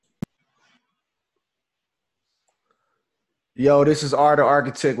Yo, this is Art the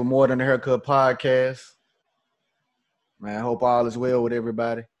Architect with More Than a Haircut podcast. Man, I hope all is well with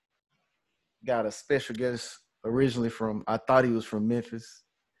everybody. Got a special guest originally I thought he was from Memphis,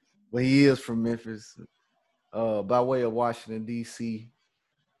 but he is from Memphis, by way of Washington, D.C.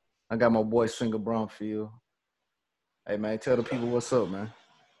 I got my boy Singer Bromfield. Hey, man, tell the people what's up, man.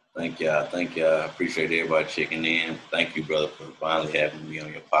 Thank y'all. Thank y'all. I appreciate everybody checking in. Thank you, brother, for finally having me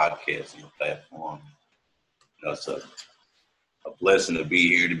on your podcast and your platform. It's a blessing to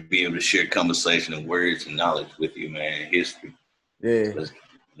be here, to be able to share conversation and words and knowledge with you, man. History. Yeah.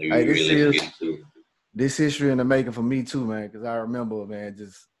 This history in the making for me too, man, because I remember, man,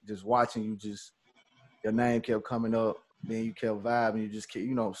 just watching you, your name kept coming up, then you kept vibing, you just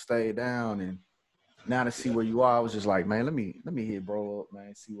kept, stayed down, and now to see where you are, I was just like, man, let me hit bro up,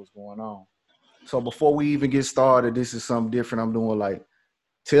 man, see what's going on. So before we even get started, this is something different I'm doing. Like,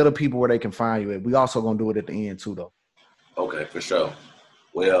 tell the people where they can find you at. We also gonna do it at the end too, though. Okay, for sure.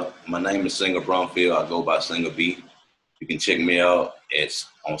 Well, my name is Singer Bromfield. I go by Singer B. You can check me out. It's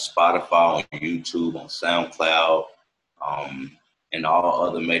on Spotify, on YouTube, on SoundCloud, and all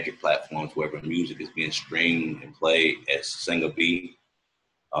other major platforms wherever music is being streamed and played as Singer B.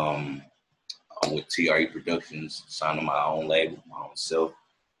 I'm with TRE Productions, signing my own label, my own self.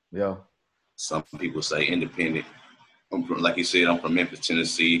 Yeah. Some people say independent. Like you said, I'm from Memphis,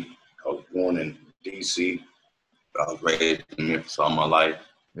 Tennessee. I was born in D.C., but I was raised in Memphis all my life.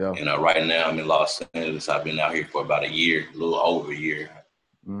 Yeah. And right now I'm in Los Angeles. I've been out here for about a year, a little over a year.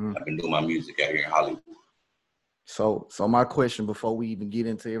 Mm-hmm. I've been doing my music out here in Hollywood. So my question before we even get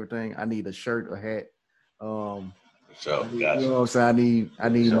into everything, I need a shirt, a hat. So you know what I'm saying? I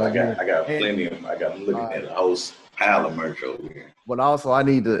need. So I got plenty of them. I'm looking at a whole pile of merch over here. But also I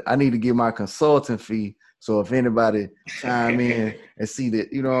need to get my consulting fee. So if anybody chime in and see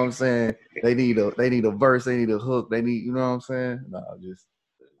that, you know what I'm saying, they need a verse, they need a hook, they need, you know what I'm saying? No,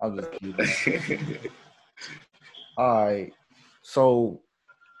 I'm just kidding. All right. So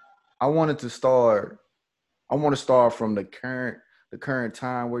I want to start from the current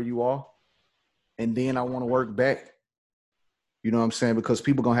time where you are, and then I want to work back. You know what I'm saying? Because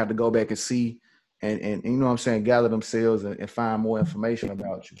people gonna have to go back and see and you know what I'm saying, gather themselves and find more information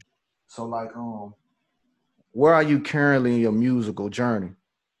about you. So like where are you currently in your musical journey?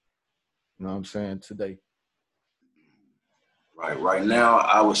 You know what I'm saying, today? Right now,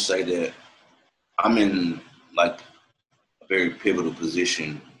 I would say that I'm in like a very pivotal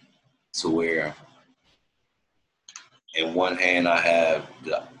position to where in one hand I have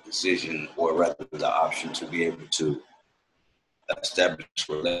the decision, or rather the option, to be able to establish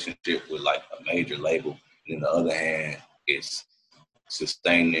a relationship with like a major label. And in the other hand, it's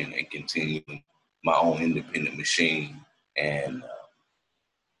sustaining and continuing my own independent machine. And,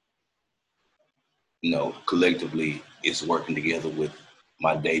 collectively it's working together with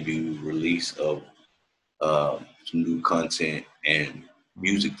my debut release of some new content and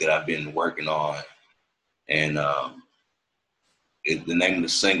music that I've been working on. And the name of the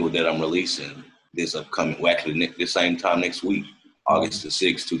single that I'm releasing this upcoming, well, actually this same time next week, August the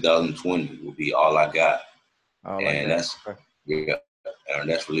 6th, 2020, will be All I Got.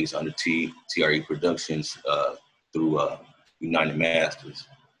 That's released under TRE Productions through United Masters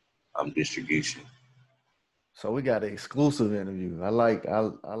distribution. So we got an exclusive interview. I like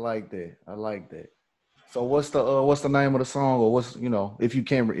that. I like that. So what's the name of the song, or what's, if you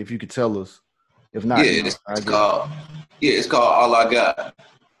could tell us. If not, it's called All I Got.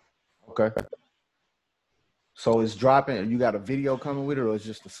 Okay. So it's dropping. You got a video coming with it, or it's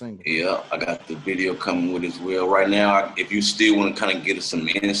just a single? Yeah, I got the video coming with it as well. Right now, if you still want to kind of get some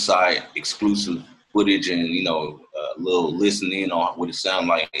insight, exclusive footage, and a little listening on what it sounds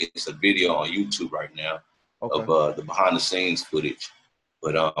like, it's a video on YouTube right now. Okay. Of the behind the scenes footage.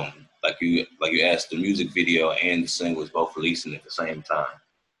 But like you asked, the music video and the single is both releasing at the same time.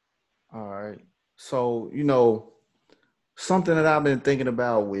 All right. So, something that I've been thinking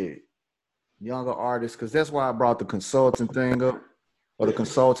about with younger artists, because that's why I brought the consulting thing up, or the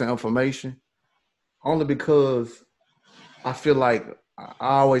consulting information, only because I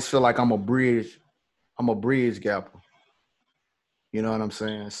always feel like I'm a bridge gapper. You know what I'm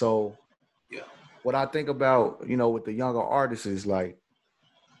saying? So yeah. What I think about, with the younger artists is like,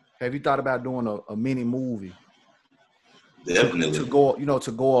 have you thought about doing a mini movie? Definitely. To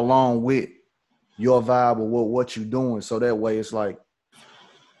go along with your vibe or what you're doing. So that way it's like,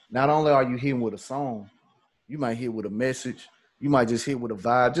 not only are you hitting with a song, you might hit with a message. You might just hit with a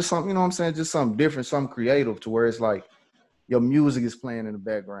vibe, just something, you know what I'm saying? Just something different, something creative, to where it's like your music is playing in the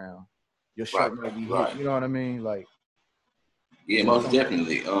background. Your shirt might be hit, you know what I mean? Like, yeah, most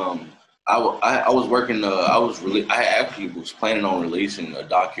definitely. I was working. I actually was planning on releasing a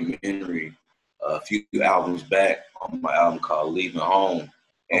documentary a few albums back on my album called Leaving Home,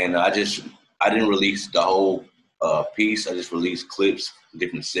 and I didn't release the whole piece. I just released clips,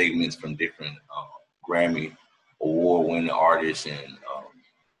 different segments from different Grammy award-winning artists and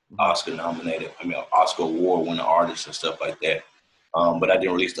Oscar award-winning artists and stuff like that. But I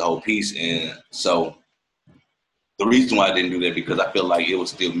didn't release the whole piece, and so the reason why I didn't do that because I felt like it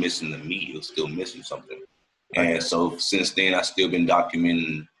was still missing the meat. It was still missing something. And so since then, I've still been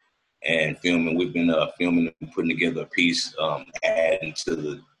documenting and filming. We've been filming and putting together a piece, adding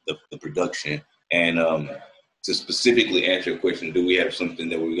to the production. And to specifically answer your question, do we have something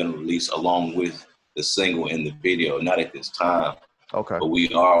that we're going to release along with the single and the video? Not at this time. Okay. But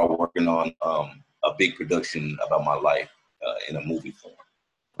we are working on a big production about my life in a movie form.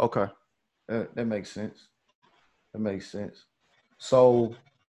 Okay. That makes sense. That makes sense. So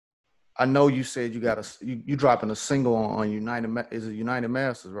I know you said you dropping a single on United. Is it United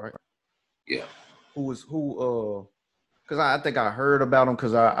Masters, right? Yeah. Because I think I heard about them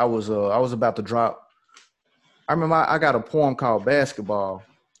because I was about to drop. I remember I got a poem called Basketball,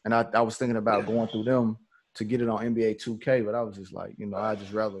 and I was thinking about going through them to get it on NBA 2K, but I was just like,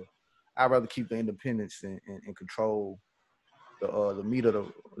 I'd rather keep the independence and control the meat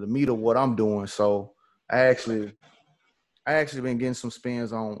of what I'm doing. So I actually been getting some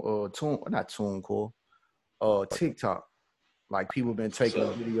spins on TuneCore, TikTok. Like people been taking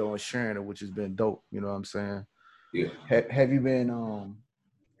a video and sharing it, which has been dope. You know what I'm saying? Yeah. Have you been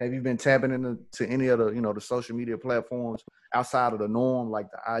tapping into any of the the social media platforms outside of the norm, like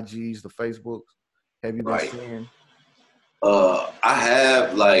the IGs, the Facebooks? Have you been seeing? I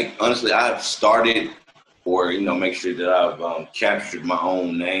have, honestly, I have started or make sure that I've captured my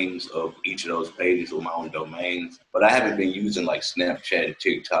own names of each of those pages with my own domains, but I haven't been using like Snapchat and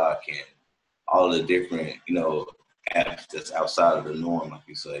TikTok and all the different apps that's outside of the norm, like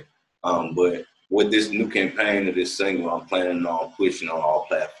you say. But with this new campaign of this single, I'm planning on pushing on all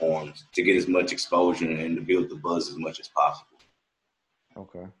platforms to get as much exposure and to build the buzz as much as possible.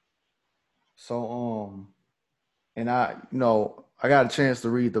 Okay. So and I got a chance to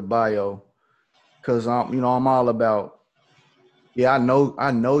read the bio. Cause I'm all about, I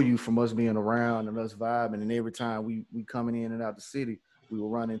know you from us being around and us vibing, and every time we coming in and out the city, we will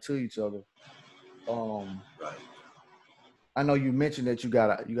run into each other. Right. I know you mentioned that you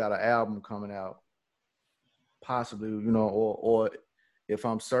got an album coming out, possibly, or if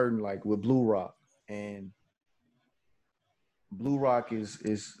I'm certain, like with Blue Rock, and Blue Rock is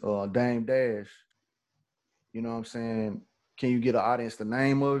Dame Dash. You know what I'm saying? Can you get an audience the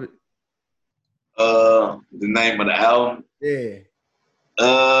name of it? The name of the album? Yeah.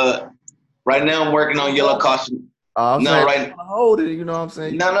 Right now I'm working on Yellow Caution. Hold it, you know what I'm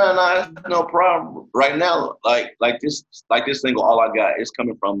saying? No problem. Right now, like this single, all I got is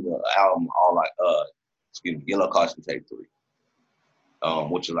coming from the album. Yellow Caution Tape 3,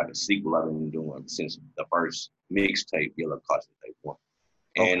 which is like a sequel I've been doing since the first mixtape, Yellow Caution Tape 1.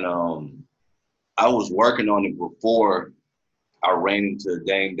 Okay. And I was working on it before I ran into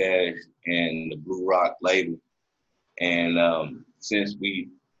Dame Dash and the Blue Rock label, and since we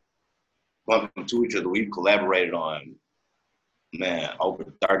bumped into each other, we've collaborated on over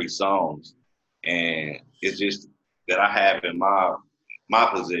 30 songs, and it's just that I have in my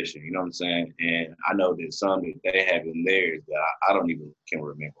possession, you know what I'm saying? And I know that some that they have in theirs that I don't even can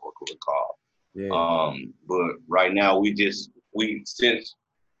remember or could recall. Yeah. But right now since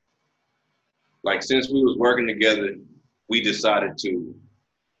we was working together, we decided to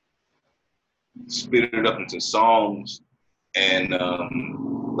split it up into songs, and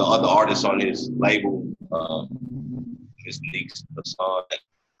the other artists on his label, Miss Neeks, Hassan,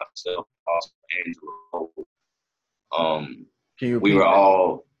 myself, also Angela. We were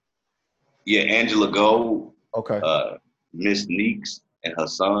all, Angela Gold, okay, Miss Neeks, and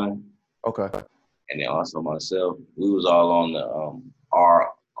Hassan. Okay. And then also myself. We was all on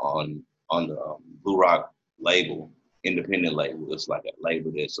the Blue Rock label, independent label. It's like a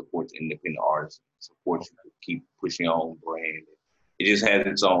label that supports independent artists, supports you to keep pushing your own brand. It just has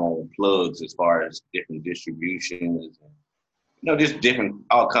its own plugs as far as different distributions, just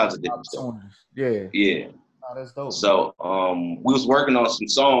all kinds of different stuff. Yeah. Yeah. Oh, that's dope. So we was working on some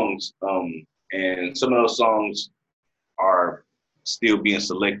songs, and some of those songs are still being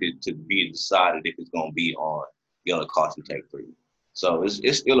selected to be decided if it's going to be on Yellow Caution Tape 3. So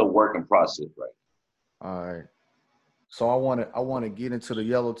it's still a working process, right? All right. So I want to get into the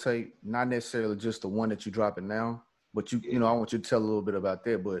Yellow Tape, not necessarily just the one that you're dropping now, but I want you to tell a little bit about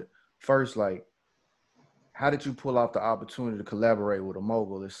that. But first, how did you pull off the opportunity to collaborate with a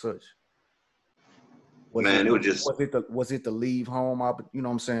mogul as such? Man, it was just was it the leave home? You know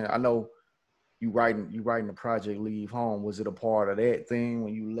what I'm saying? I know you writing the project Leave Home. Was it a part of that thing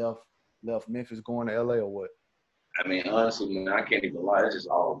when you left Memphis going to LA or what? I mean, honestly, man, I can't even lie. It's just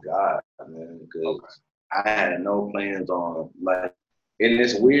all God, man, because I had no plans on, like, and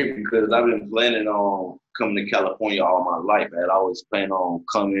it's weird because I've been planning on coming to California all my life. I had always planned on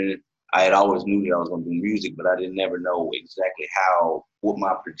coming. I had always knew that I was going to do music, but I didn't never know exactly what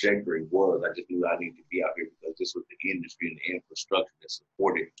my trajectory was. I just knew I needed to be out here because this was the industry and the infrastructure that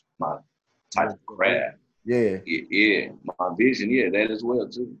supported my type of craft. Yeah, my vision, that as well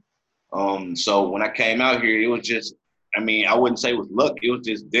too. So when I came out here, it was just, I mean, I wouldn't say it was luck. It was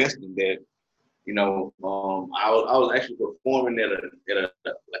just destined that, I was actually performing at a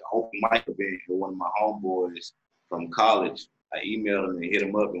like open mic event with one of my homeboys from college. I emailed him and hit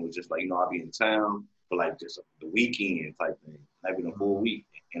him up and was just like, I'll be in town for like just the weekend type thing, not even a full week.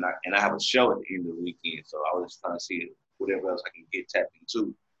 And I have a show at the end of the weekend, so I was just trying to see whatever else I can get tapped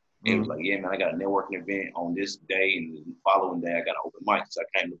into. And it was like, yeah, man, I got a networking event on this day, and the following day I got an open mic. So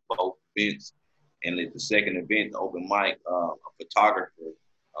I came to both events. And at the second event, the open mic, a photographer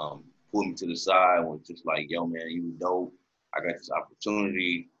pulled me to the side and was just like, yo, man, you dope. I got this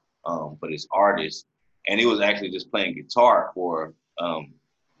opportunity for this artist. And he was actually just playing guitar for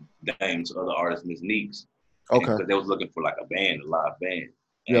Dame's other artist, Miss Neeks. Okay. Because they was looking for like a live band.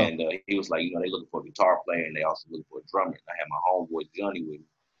 Yeah. And he was like, they looking for a guitar player, and they also looking for a drummer. And I had my homeboy Johnny with me,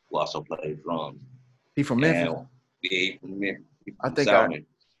 who also plays drums. He from Memphis? Yeah, he from Memphis.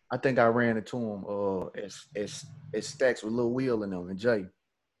 I think I ran into him at Stacks with Lil Will and them and Jay.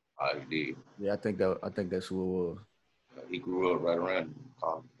 Oh, he did. Yeah, I think that's who it was. He grew up right around.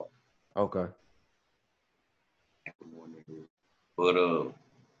 Okay. But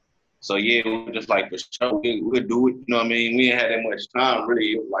so yeah, we were just like, for sure, we'll do it. You know what I mean? We didn't have that much time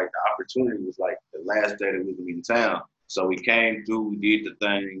really. It was like the opportunity was like the last day that we was gonna be in town. So we came through, we did the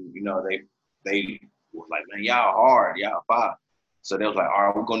thing. They was like, man, y'all hard, y'all fire. So they was like, all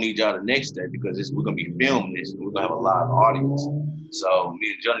right, we're gonna need y'all the next day because we're gonna be filming this, and we're gonna have a live audience. So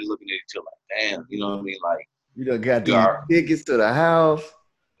me and Johnny looking at each other like, damn, you know what I mean? Like, you done got the tickets to the house.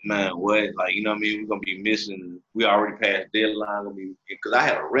 Man, what? Like, you know what I mean? We're gonna be missing. We already passed deadline. Because I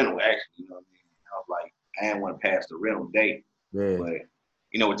had a rental actually. You know what I mean? I was like, I didn't want to pass the rental date. Yeah. But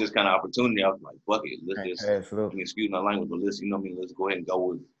with this kind of opportunity, I was like, fuck it, let's just. Excuse my language, but let's, let's go ahead and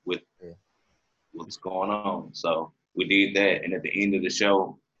go with what's going on. So we did that, and at the end of the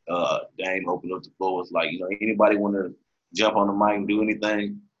show, Dame opened up the floor. Was like, anybody want to jump on the mic and do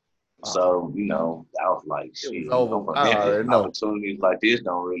anything? So, I was like, shit, opportunities like this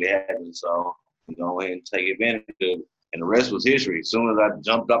don't really happen. So, go ahead and take advantage of it. And the rest was history. As soon as I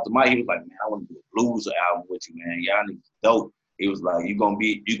jumped off the mic, he was like, man, I want to do a blues album with you, man. Y'all need dope. He was like, you're gonna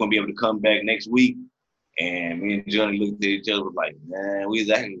be able to come back next week. And me and Johnny looked at each other, was like, man, we was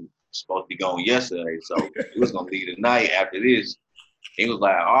actually supposed to be going yesterday. So it was gonna be tonight after this. He was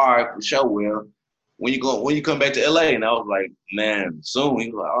like, all right, for sure, Will. When you come back to LA? And I was like, man, soon.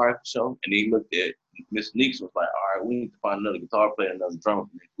 He was like, all right, for sure. And he looked at Miss Neeks, was like, all right, we need to find another guitar player, another drummer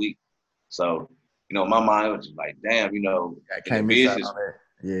for next week. So, my mind was just like, damn, I can't miss out on that.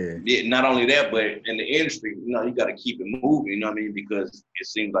 Yeah. Not only that, but in the industry, you got to keep it moving. You know what I mean? Because it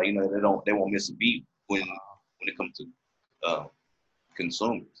seems like they won't miss a beat when it comes to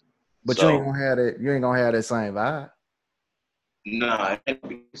consumers. But you ain't gonna have that. You ain't gonna have that same vibe. No, it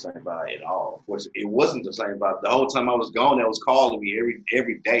ain't the same vibe at all. Of course, it wasn't the same vibe. The whole time I was gone, they was calling me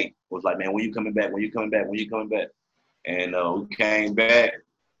every day. It was like, man, when you coming back? When you coming back? When you coming back? And we came back,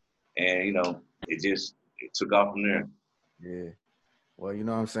 and it took off from there. Yeah. Well, you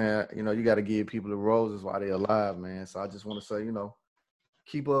know what I'm saying? You got to give people the roses while they're alive, man. So I just want to say,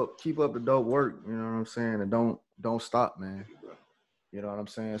 keep up the dope work. You know what I'm saying? And don't stop, man. You know what I'm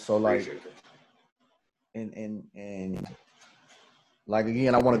saying? So like, and like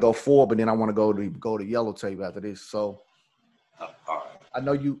again, I want to go forward, but then I want to go to Yellow Tape after this. So I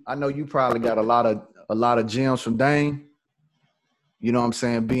know you probably got a lot of gems from Dame. You know what I'm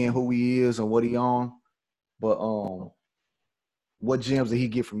saying? Being who he is and what he on. But what gems did he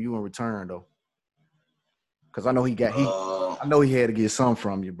get from you in return though? Because I know I know he had to get some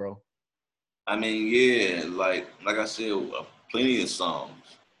from you, bro. I mean, yeah, like I said, plenty of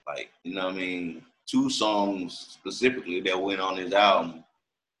songs. Like, you know what I mean? 2 songs specifically that went on his album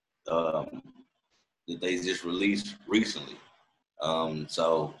that they just released recently.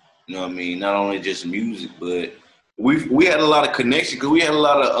 So, you know what I mean? Not only just music, but we had a lot of connection because we had a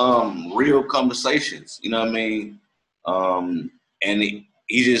lot of real conversations, you know what I mean? And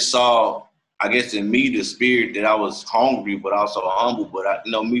he just saw, I guess, in me the spirit that I was hungry but also humble. But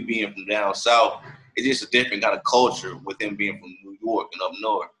me being from down south, it's just a different kind of culture with him being from New York and up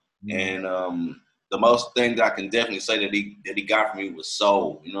north. And the most thing that I can definitely say that he got from me was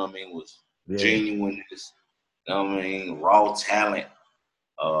soul. You know what I mean? Was genuineness. You know what I mean? Raw talent.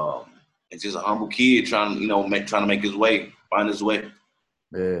 It's just a humble kid trying to make his way, find his way.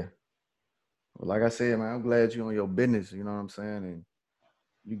 Yeah. Well, like I said, man, I'm glad you're on your business. You know what I'm saying? And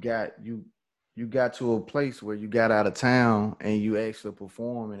you got to a place where you got out of town and you actually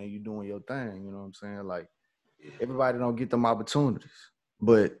performing and you doing your thing. You know what I'm saying? Like everybody don't get them opportunities,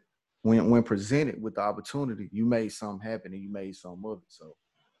 but when presented with the opportunity, you made something happen and you made something of it. So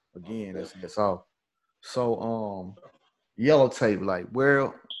again, that's all. So Yellow Tape, like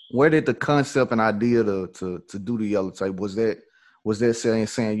where did the concept and idea to do the Yellow Tape? Was that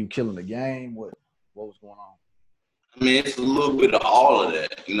saying you killing the game? What was going on? I mean, it's a little bit of all of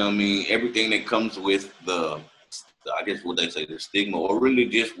that. You know what I mean? Everything that comes with I guess what they say, the stigma, or really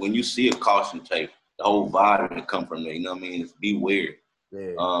just when you see a caution tape, the whole vibe that come from there. You know what I mean? It's beware.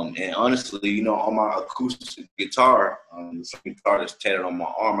 Yeah. And honestly, you know, on my acoustic guitar, this guitar that's tatted on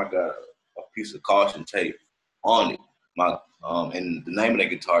my arm, I got a piece of caution tape on it. And the name of that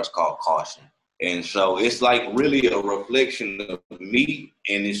guitar is called Caution. And so it's like really a reflection of me,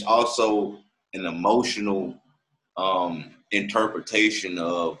 and it's also an emotional interpretation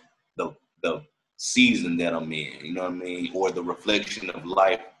of the season that I'm in, you know what I mean? Or the reflection of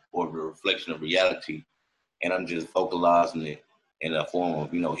life or the reflection of reality. And I'm just vocalizing it in a form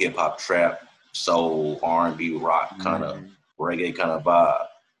of, you know, hip hop, trap, soul, R&B, rock kind of reggae kind of vibe.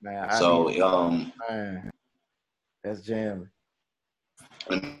 Man, that's jamming.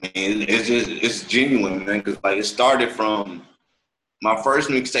 I mean, it's genuine, man, because like it started from my first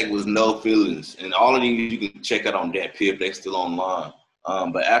mixtape was No Feelings, and all of these you can check out on DatPiff. They're still online.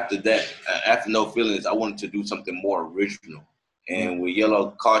 But after that, after No Feelings, I wanted to do something more original. And with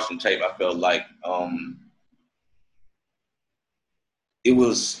Yellow Caution Tape, I felt like it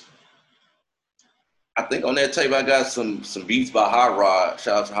was. I think on that tape I got some beats by Hot Rod.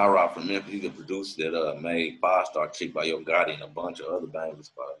 Shout out to Hot Rod from Memphis. He's the producer that made Five Star Chick by Yo Gotti and a bunch of other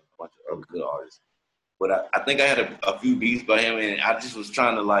bangers by a bunch of other good artists. But I think I had a few beats by him, and I just was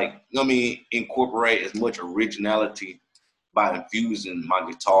trying to, like, you know what I mean, incorporate as much originality by infusing my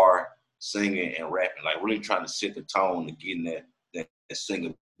guitar, singing, and rapping. Like, really trying to set the tone to getting that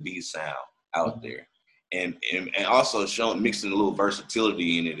singer beat sound out there. And also mixing a little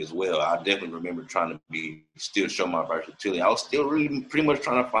versatility in it as well. I definitely remember trying to still show my versatility. I was still really pretty much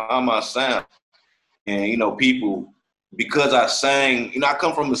trying to find my sound. And, you know, people, because I sang, you know, I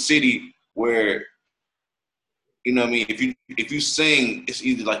come from a city where, you know what I mean, if you sing, it's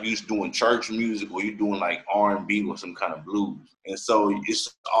either like you're just doing church music or you're doing like R&B or some kind of blues. And so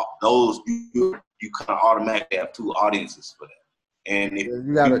it's those, you kind of automatically have two audiences for that. And if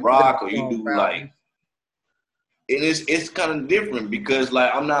you rock or you do like, and it's kind of different because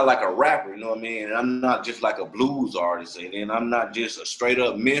like I'm not like a rapper, you know what I mean? And I'm not just like a blues artist, and then I'm not just a straight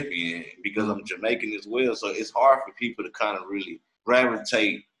up Memphian because I'm Jamaican as well. So it's hard for people to kind of really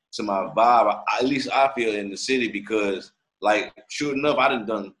gravitate to my vibe. At least I feel in the city because, like, sure enough, I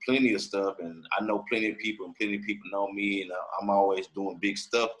done plenty of stuff, and I know plenty of people, and plenty of people know me, and I'm always doing big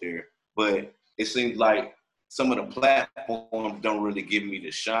stuff there. But it seems like some of the platforms don't really give me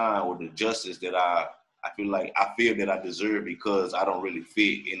the shine or the justice that I feel that I deserve because I don't really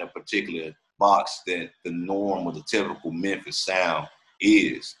fit in a particular box that the norm or the typical Memphis sound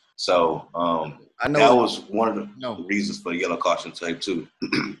is. So I know that was one of the reasons for the Yellow Caution Tape too.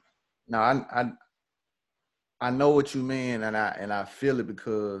 No, I know what you mean, and I feel it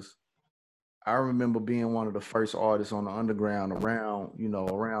because I remember being one of the first artists on the underground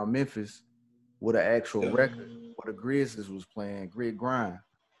around Memphis with an actual record where the Grizzlies was playing, Grid Grind.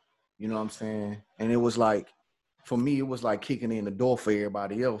 You know what I'm saying? And it was like, for me, it was like kicking in the door for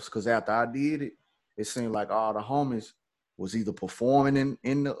everybody else. Because after I did it, it seemed like all the homies was either performing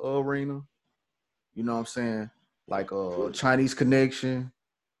in the arena, you know what I'm saying? Like Chinese Connection,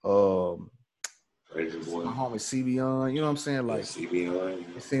 my homie CBon, you know what I'm saying? Like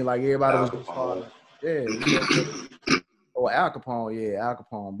CBon, it seemed like everybody was just hard. Yeah. Or Al Capone, Al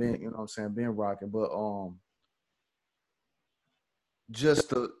Capone, Ben, you know what I'm saying? Ben rocking. But just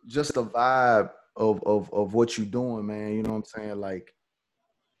the vibe of what you're doing, man. You know what I'm saying? Like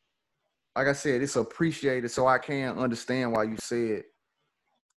I said, it's appreciated. So I can understand why you said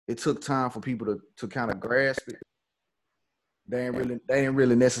it took time for people to kind of grasp it. They didn't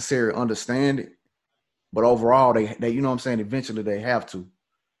really necessarily understand it. But overall, they you know what I'm saying, eventually they have to.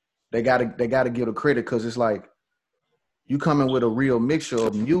 They gotta give the credit because it's like you coming with a real mixture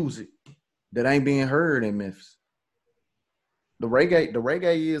of music that ain't being heard in Memphis. the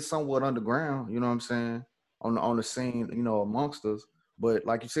reggae is somewhat underground, you know what I'm saying? On the scene, amongst us. But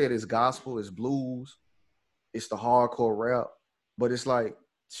like you said, it's gospel, it's blues, it's the hardcore rap. But it's like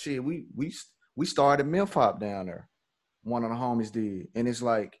shit, we started Myth Hop down there. One of the homies did. And it's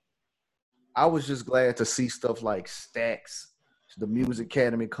like I was just glad to see stuff like Stacks, the Music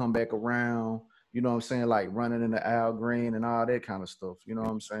Academy come back around, you know what I'm saying? Like running into Al Green and all that kind of stuff. You know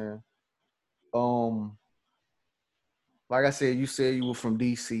what I'm saying? Um, like I said you were from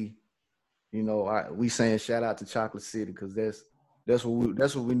DC. We saying shout out to Chocolate City because that's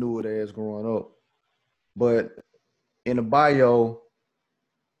what we knew it as growing up. But in the bio,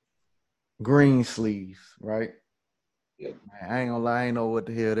 green sleeves, right? Yeah. Man, I ain't gonna lie, I ain't know what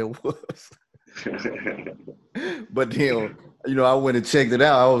the hell that was. But then, I went and checked it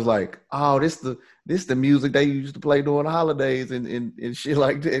out. I was like, oh, this the music they used to play during the holidays and shit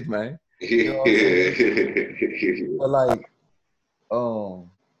like that, man. You know what I'm saying? But like, um,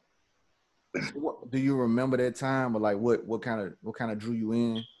 so do you remember that time, or like what kind of drew you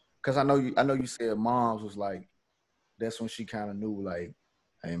in? Because I know you said moms was like that's when she kind of knew like,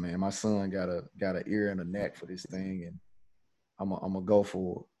 hey man, my son got an ear and a neck for this thing, and I'm gonna go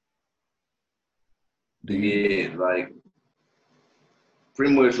for it. Do you? Yeah, like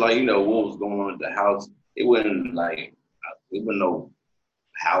pretty much like what was going on at the house. It wasn't no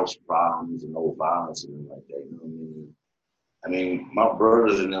house problems and no violence and like that. You know what I mean? I mean, my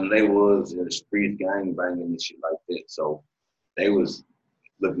brothers and them, they was in the streets gang banging and shit like that. So they was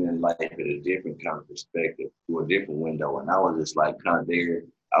looking at life at a different kind of perspective, through a different window. And I was just like kind of there.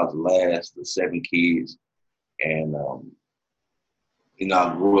 I was the last of 7 kids. And,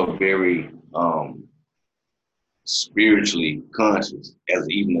 I grew up very spiritually conscious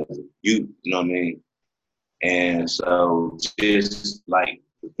even as a youth, you know what I mean? And so just like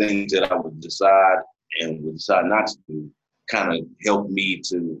the things that I would decide and would decide not to do kind of helped me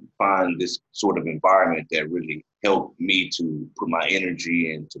to find this sort of environment that really helped me to put my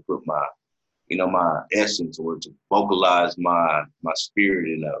energy and to put my essence, or to vocalize my spirit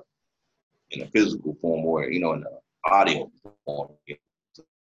in a physical form, or in an audio form.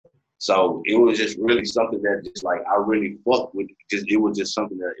 So it was just really something that just like I really fucked with. Just it was just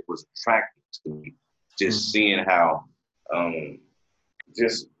something that it was attractive to me. Just seeing how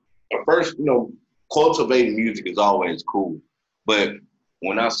just at first, cultivating music is always cool. But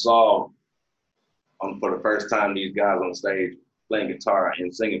when I saw for the first time these guys on stage playing guitar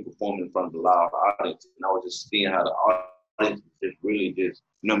and singing, performing in front of a live audience, and I was just seeing how the audience just really just,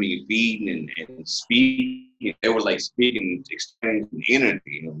 feeding and speaking. They were like speaking, exchanging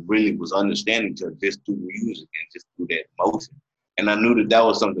energy, and really was understanding to just through music and just through that emotion. And I knew that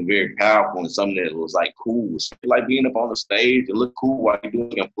was something very powerful and something that was like cool. It's like being up on the stage and look cool while you're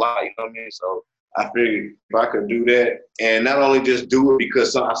doing and fly, you know what I mean? So I figured if I could do that, and not only just do it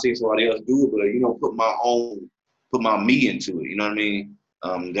because I see somebody else do it, but put my me into it. You know what I mean?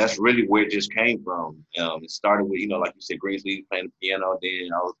 That's really where it just came from. It started with, like you said, Greensley playing the piano.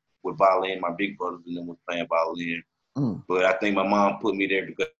 Then I was with violin. My big brothers and them was playing violin. But I think my mom put me there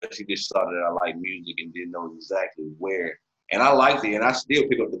because she just saw that I like music and didn't know exactly where. And I liked it, and I still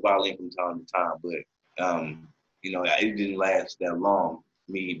pick up the violin from time to time. But it didn't last that long.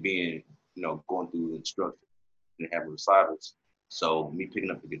 Me being, going through instruction and having recitals. So me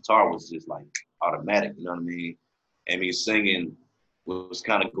picking up the guitar was just like automatic. You know what I mean? And me singing was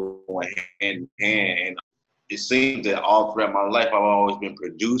kind of going hand in hand. And it seems that all throughout my life, I've always been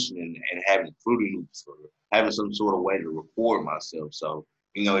producing and having Fruity Loops, or having some sort of way to record myself. So,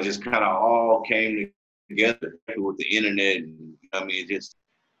 it just kind of all came together with the internet. And, that's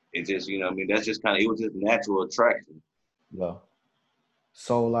just kind of, it was just natural attraction. Yeah.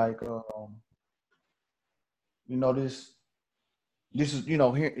 So like, this is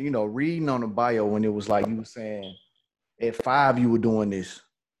here, reading on the bio when it was like you were saying at 5 you were doing this,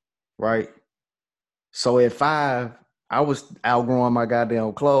 right? So at 5, I was outgrowing my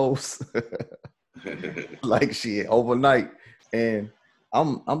goddamn clothes like shit overnight. And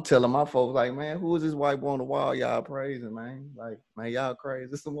I'm telling my folks, like, man, who is this white boy on the wall y'all praising, man? Like, man, y'all crazy.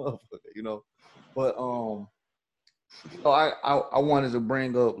 It's a motherfucker. But so I wanted to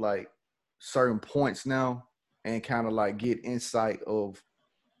bring up like certain points now and kind of like get insight of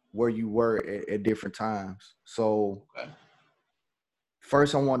where you were at different times. So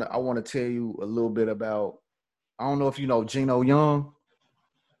first I want to tell you a little bit about, I don't know if you know Gino Young.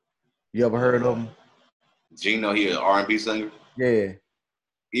 You ever heard of him? Gino, he an R&B singer? Yeah.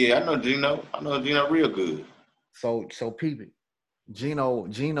 Yeah, I know Gino. I know Gino real good. So peep it.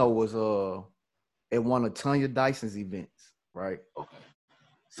 Gino was at one of Tanya Dyson's events, right? Okay.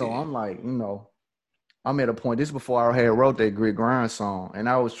 So I'm like, I'm at a point. This is before I had wrote that Grit Grind song, and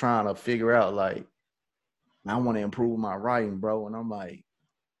I was trying to figure out like I want to improve my writing, bro. And I'm like,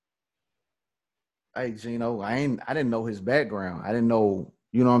 hey, Gino, I didn't know his background. I didn't know,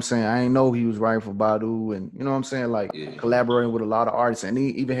 you know what I'm saying? I didn't know he was writing for Badu and you know what I'm saying? Like Yeah, collaborating with a lot of artists. And he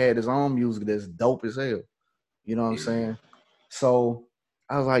even had his own music that's dope as hell. You know what I'm yeah, saying? So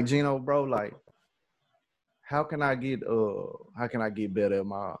I was like, Gino, bro, like, how can I get better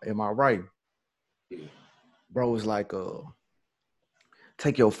at my writing? yeah. Bro was like,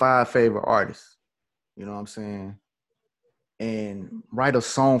 take your 5 favorite artists, you know what I'm saying? And write a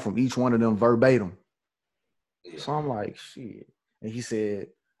song from each one of them verbatim. Yeah. So I'm like, shit. And he said,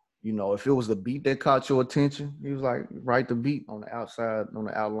 you know, if it was the beat that caught your attention, he was like, write the beat on the outside, on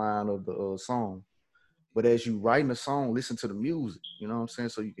the outline of the song. But as you writing the song, listen to the music, you know what I'm saying?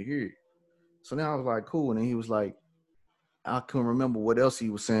 So you can hear it. So then I was like, cool. And then he was like, I couldn't remember what else he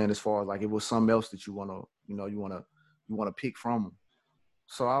was saying as far as like it was something else that you wanna, you wanna pick from him.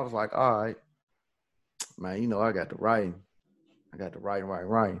 So I was like, all right, man, I got the writing. I got the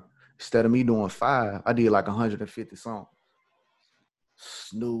writing. Instead of me doing 5, I did like 150 songs.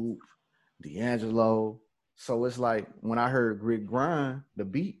 Snoop, D'Angelo. So it's like when I heard Grit Grind, the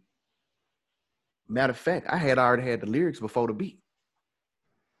beat, matter of fact, I had already had the lyrics before the beat.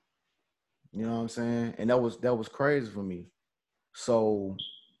 You know what I'm saying? And that was crazy for me. So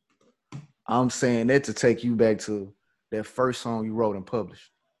I'm saying that to take you back to that first song you wrote and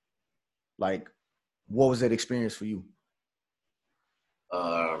published. Like, what was that experience for you?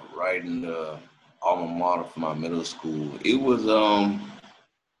 Writing the alma mater for my middle school. It was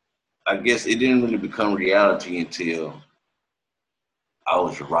I guess it didn't really become reality until I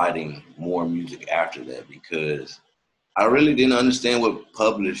was writing more music after that because I really didn't understand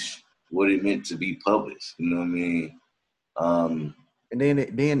what it meant to be published. You know what I mean? Um, And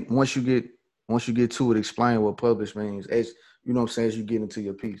then once you get to it, explain what publish means. As you know what I'm saying, as you get into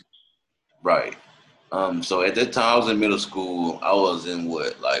your piece. right. So at that time I was in middle school. I was in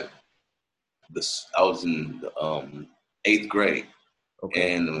I was in the, 8th grade,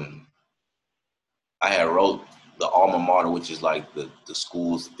 Okay. and I had wrote the alma mater, which is like the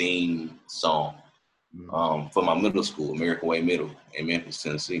school's theme song, Mm-hmm. for my middle school, American Way Middle in Memphis,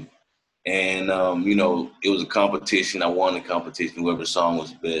 Tennessee. And it was a competition. I won the competition. Whoever song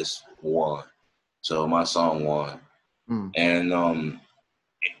was best won. So my song won. Mm. And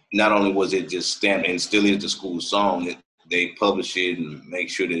not only was it just stamped and still is the school song, they publish it and make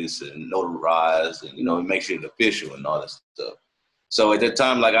sure that it's notarized and make sure it's official and all that stuff. So at that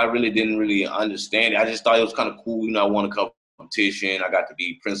time, like I really didn't really understand it. I just thought it was kind of cool. I won a competition. I got to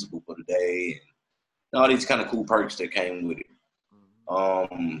be principal for the day and all these kind of cool perks that came with it.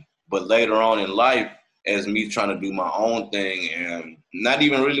 But later on in life, as me trying to do my own thing and not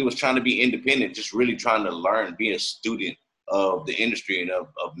even really was trying to be independent, just really trying to learn, be a student of the industry and of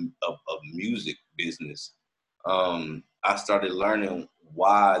music business. I started learning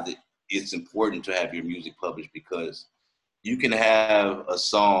why it's important to have your music published because you can have a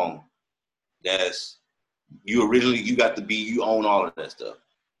song that's you own all of that stuff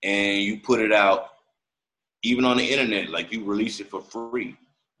and you put it out even on the internet, like you release it for free.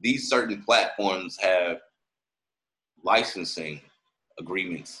 These certain platforms have licensing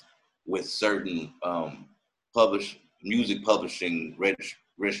agreements with certain music publishing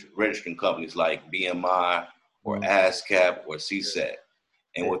registering companies like BMI or Mm. ASCAP or CSAT.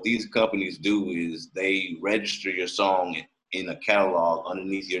 And Yeah. what these companies do is they register your song in a catalog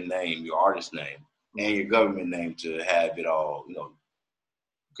underneath your name, your artist name, and Mm. your government name to have it all,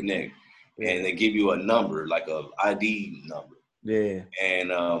 connect. Yeah. And they give you a number, like a ID number. Yeah.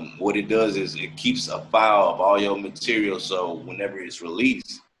 And what it does is it keeps a file of all your material. So whenever it's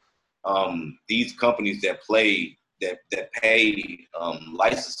released, these companies that pay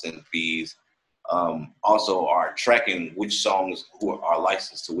licensing fees also are tracking which songs who are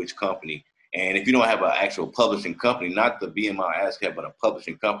licensed to which company. And if you don't have an actual publishing company, not the BMI ASCAP, but a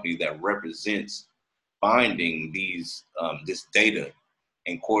publishing company that represents finding this data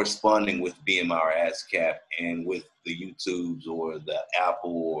and corresponding with BMI or ASCAP and with the YouTubes or the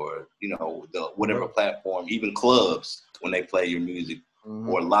Apple or the whatever Yep. platform, even clubs when they play your music Mm-hmm.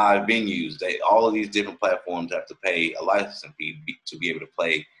 or live venues, all of these different platforms have to pay a licensing fee to be able to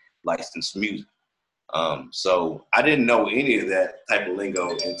play licensed music. So I didn't know any of that type of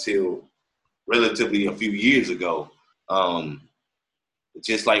lingo until relatively a few years ago.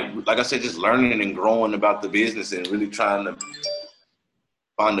 Just like I said, just learning and growing about the business and really trying to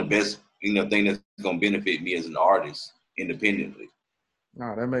find the best, thing that's gonna benefit me as an artist independently.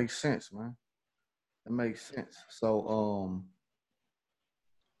 No, that makes sense, man. That makes sense. So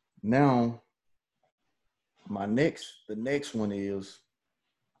now The next one is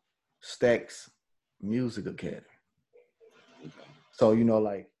Stax Music Academy. Okay. So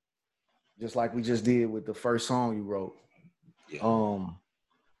like just like we just did with the first song you wrote. Yeah.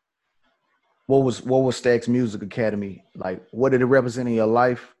 What was Stax Music Academy like? What did it represent in your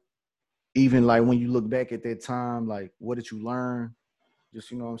life? Even like when you look back at that time, like what did you learn?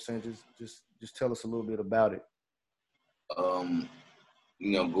 Just what I'm saying. Just tell us a little bit about it. Um,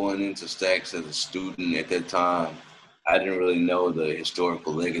 going into Stax as a student at that time, I didn't really know the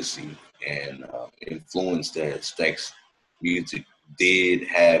historical legacy and influence that Stax music did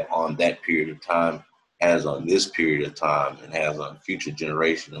have on that period of time, has on this period of time, and has on future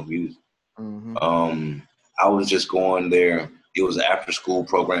generation of music. Mm-hmm. I was just going there. It was an after school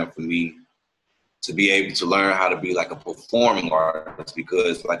program for me to be able to learn how to be like a performing artist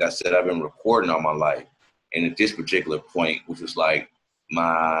because, like I said, I've been recording all my life. And at this particular point, which was like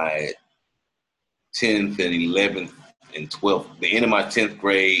my 10th and 11th and 12th, the end of my 10th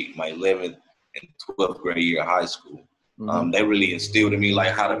grade, my 11th and 12th grade year of high school, Mm-hmm. they really instilled in me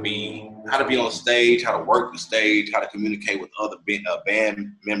like how to be on stage, how to work the stage, how to communicate with other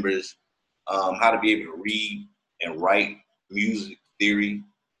band members, how to be able to read and write music theory.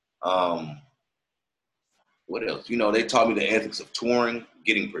 What else? They taught me the ethics of touring,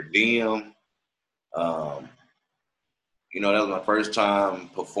 getting per diem. Um, that was my first time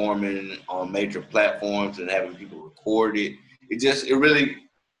performing on major platforms and having people record it. It really,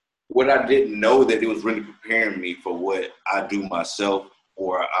 what I didn't know that it was really preparing me for what I do myself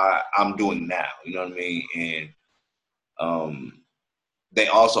or I'm doing now. You know what I mean? And they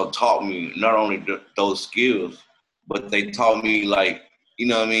also taught me not only those skills, but they taught me like,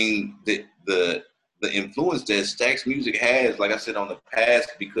 the influence that Stax music has, like I said, on the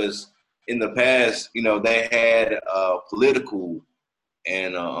past, because in the past, they had political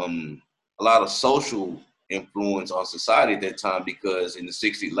and a lot of social influence on society at that time, because in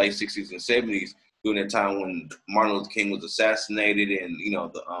the late 60s and 70s, during that time when Martin Luther King was assassinated and,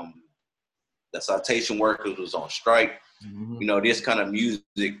 the citation workers was on strike, Mm-hmm. this kind of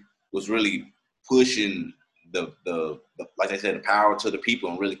music was really pushing the like I said, the power to the people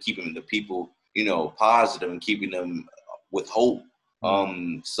and really keeping the people, positive and keeping them with hope.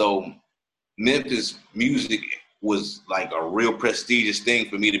 So Memphis music was like a real prestigious thing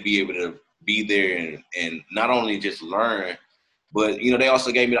for me to be able to be there and not only just learn, but they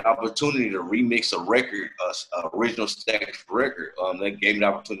also gave me the opportunity to remix a record, a original Stax record. They gave me the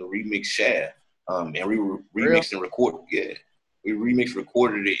opportunity to remix Shaft, and we Real? remixed and recorded. Yeah, we remixed,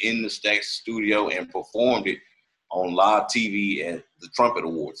 recorded it in the Stax studio, and performed it on live TV at the Trumpet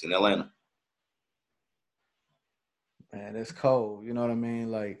Awards in Atlanta. Man, that's cold. You know what I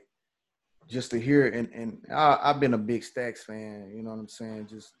mean? Like just to hear it, and I've been a big Stax fan. You know what I'm saying?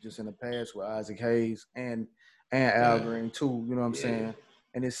 Just in the past with Isaac Hayes and Al Yeah, Green too. You know what I'm yeah, saying?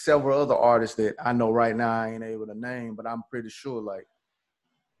 And there's several other artists that I know right now I ain't able to name, but I'm pretty sure like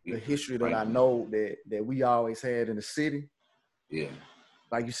yeah. the history that I Franklin. know that we always had in the city, Yeah.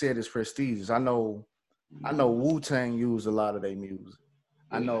 like you said, is prestigious. I know Mm-hmm. Wu Tang used a lot of their music.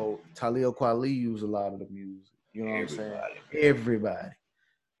 I Yeah. know Talib Kweli used a lot of the music. You know what I'm saying? Everybody, man. Everybody.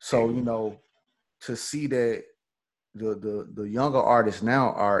 So Everybody. to see that the younger artists now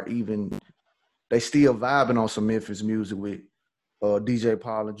are even they still vibing on some Memphis music with DJ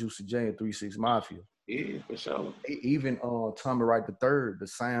Paul and Juicy J and 3 6 Mafia. Yeah, for sure. Even Tommy Wright the third, the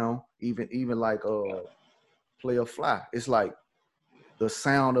sound, even like Player Fly. It's like the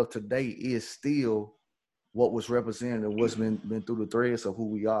sound of today is still what was represented and what's been through the threads of who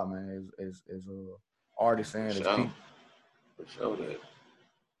we are, man, as artists For and as sure. people. For sure that.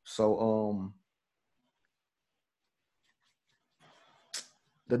 So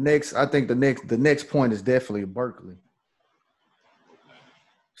I think the next point is definitely Berkeley.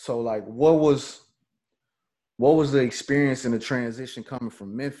 So like what was the experience in the transition coming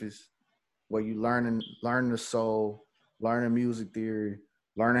from Memphis where you learning the soul, learning music theory,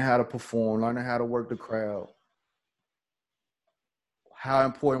 learning how to perform, learning how to work the crowd. How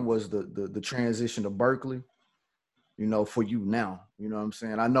important was the transition to Berkeley, for you now? You know what I'm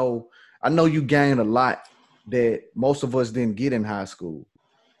saying? I know you gained a lot that most of us didn't get in high school,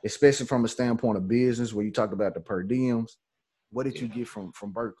 especially from a standpoint of business where you talked about the per diems. What did Yeah. you get from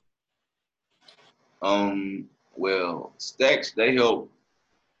Berkeley? Well, Stacks, they help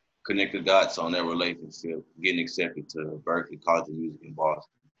connect the dots on their relationship, getting accepted to Berklee College of Music in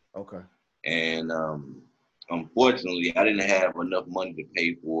Boston. Okay. And unfortunately, I didn't have enough money to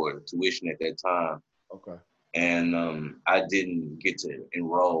pay for tuition at that time. Okay. And I didn't get to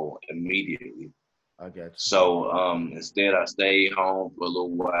enroll immediately. I got you. So instead, I stayed home for a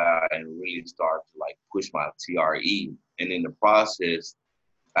little while and really started to like push my TRE. And in the process,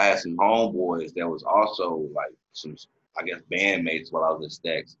 I had some homeboys that was also like some, I guess, bandmates while I was at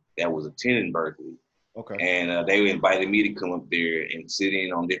Stacks that was attending Berkeley. Okay. And they invited me to come up there and sit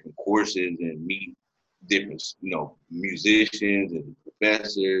in on different courses and meet different, musicians and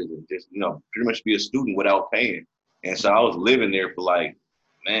professors and just, pretty much be a student without paying. And so I was living there for like,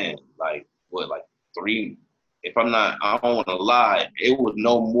 man, like what, like three, if I'm not, I don't want to lie, it was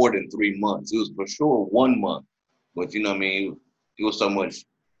no more than 3 months. It was for sure 1 month. But you know what I mean? It was so much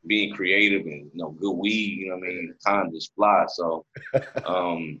being creative and, good weed, time just flies. So,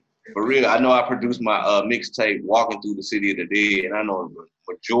 for real, I know I produced my mixtape "Walking Through the City of the Dead," and I know the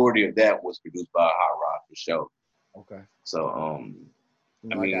majority of that was produced by Hot Rod for sure. Okay. So,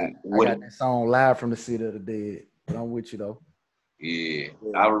 I got that song "Live from the City of the Dead," but I'm with you though. Yeah,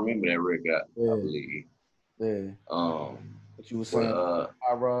 I remember that record. Yeah. I believe. Yeah. What you were saying? But,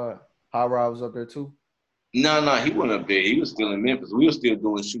 Hot Rod was up there too. No, he wasn't up there. He was still in Memphis. We were still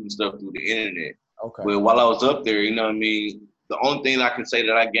shooting stuff through the internet. Okay. But while I was up there, you know what I mean? The only thing I can say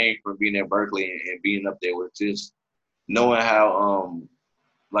that I gained from being at Berkeley and being up there was just knowing how,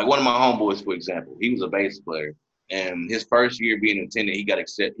 like one of my homeboys, for example, he was a bass player. And his first year being an attendant, he got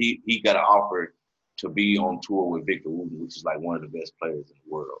he got an offer to be on tour with Victor Wooten, which is like one of the best players in the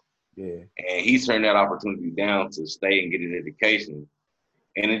world. Yeah. And he turned that opportunity down to stay and get his education.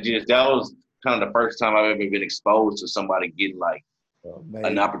 And that was kind of the first time I've ever been exposed to somebody getting like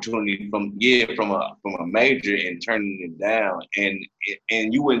an opportunity from a major and turning it down.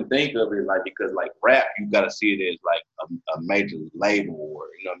 And you wouldn't think of it like, because like rap, you got to see it as like a major label, or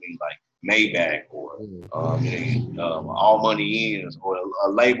you know what I mean, like Maybach, or All Money Ins, or a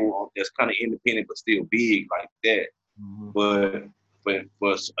label that's kind of independent but still big like that. Mm-hmm. But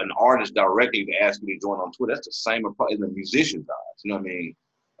for an artist directly to ask me to join on tour, that's the same as the musician's eyes. You know what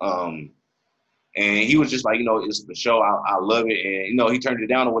I mean? And he was just like, it's the show. I love it. And, he turned it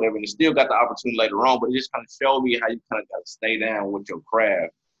down or whatever, and he still got the opportunity later on. But it just kind of showed me how you kind of got to stay down with your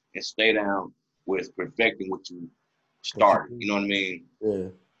craft and stay down with perfecting what you started. You know what I mean? Yeah.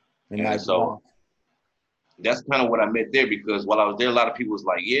 And so that's kind of what I meant there, because while I was there, a lot of people was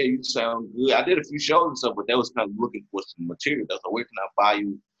like, yeah, you sound good. I did a few shows and stuff, but they was kind of looking for some material. They was like, where can I buy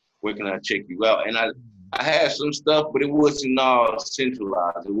you? Where can I check you out? And I had some stuff, but it wasn't all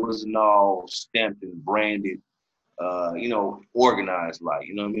centralized. It wasn't all stamped and branded, organized like,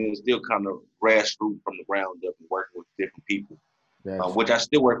 you know what I mean? It was still kind of grassroots from the ground up and working with different people, which I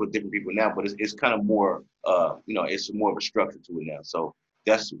still work with different people now, but it's kind of more, it's more of a structure to it now. So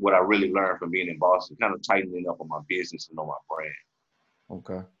that's what I really learned from being in Boston, kind of tightening up on my business and on my brand.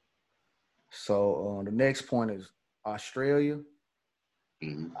 Okay. So the next point is Australia.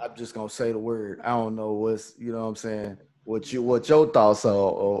 Mm-hmm. I'm just gonna say the word. I don't know what's, you know what I'm saying. What your thoughts are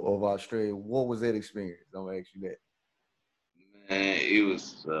of Australia? What was that experience? I'm gonna ask you that. Man, it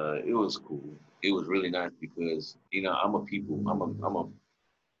was cool. It was really nice because I'm a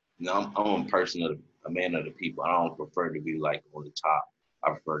person a man of the people. I don't prefer to be like on the top. I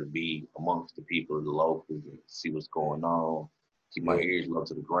prefer to be amongst the people, the locals, and see what's going on. Keep my ears low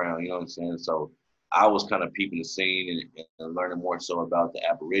to the ground. You know what I'm saying? So I was kind of peeping the scene and learning more so about the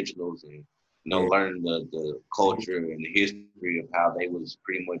Aboriginals and learning the culture and the history of how they was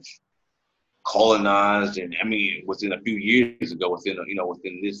pretty much colonized. And I mean, within a few years ago,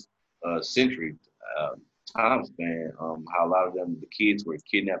 within this century time span, how a lot of them, the kids were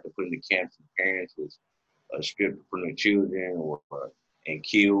kidnapped and put in the camps, and parents was stripped from their children and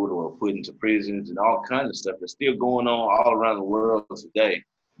killed or put into prisons and all kinds of stuff that's still going on all around the world today.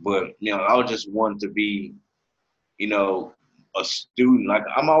 But, I was just wanting to be, a student. Like,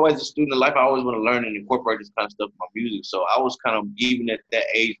 I'm always a student in life. I always want to learn and incorporate this kind of stuff in my music. So I was kind of, even at that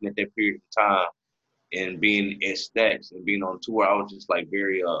age and at that period of time, and being at Stacks and being on tour, I was just like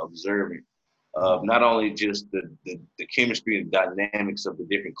very observant of not only just the chemistry and dynamics of the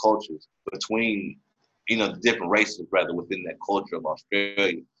different cultures between, the different races rather within that culture of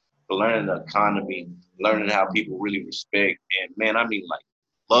Australia, but learning the economy, learning how people really respect, and man, I mean like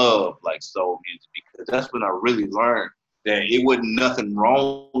love like soul music, because that's when I really learned that it wasn't nothing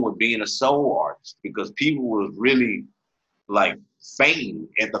wrong with being a soul artist, because people was really like fainting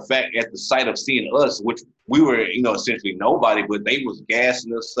at the sight of seeing us, which we were, essentially nobody, but they was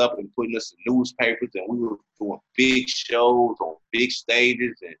gassing us up and putting us in newspapers, and we were doing big shows on big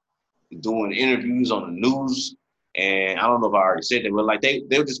stages and doing interviews on the news. And I don't know if I already said that, but like they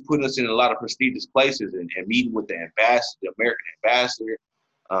were just putting us in a lot of prestigious places and meeting with the ambassador, the American ambassador,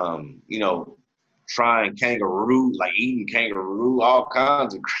 trying kangaroo, like eating kangaroo, all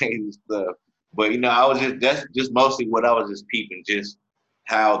kinds of crazy stuff. But I was that's just mostly what I was just peeping, just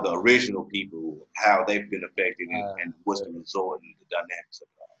how the original people, how they've been affected and what's the result and the dynamics of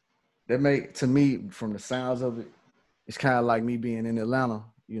it. To me, from the sounds of it, it's kind of like me being in Atlanta.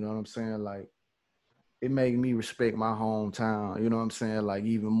 You know what I'm saying? Like, it made me respect my hometown. You know what I'm saying? Like,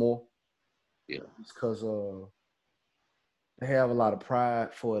 even more. Yeah. It's because they have a lot of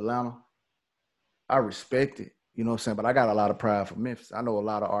pride for Atlanta. I respect it. You know what I'm saying? But I got a lot of pride for Memphis. I know a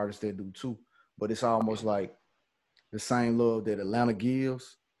lot of artists that do too. But it's almost like the same love that Atlanta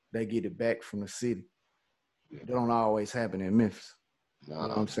gives, they get it back from the city. It don't always happen in Memphis. You know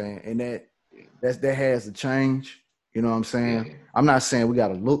what I'm saying? And that has to change. You know what I'm saying? Yeah. I'm not saying we got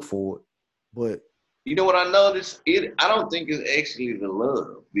to look for it, but you know what I noticed? I don't think it's actually the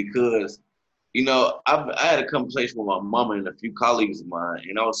love because, I had a conversation with my mama and a few colleagues of mine,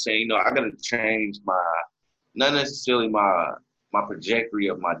 and I was saying, I got to change not necessarily my trajectory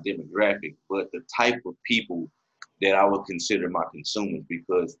of my demographic, but the type of people that I would consider my consumers,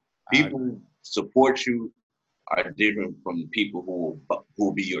 because people support you are different from the people who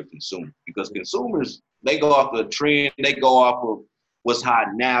will be your consumer. Because consumers, they go off the trend, they go off of what's hot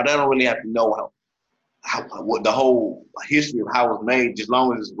now. They don't really have to know what the whole history of how it was made. Just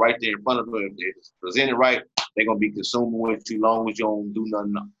long as it's right there in front of them, if it's presented right, they're gonna be consuming with you. Long as you don't do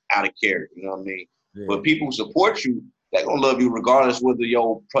nothing out of character, you know what I mean? Yeah. But people who support you, they're gonna love you regardless whether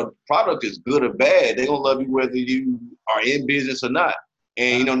your product is good or bad. They're gonna love you whether you are in business or not.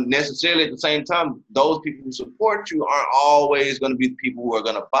 And necessarily at the same time, those people who support you aren't always going to be the people who are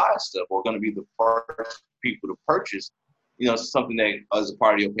going to buy stuff or going to be the first people to purchase, something that is a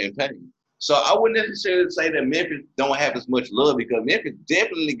part of your campaign. So I wouldn't necessarily say that Memphis don't have as much love, because Memphis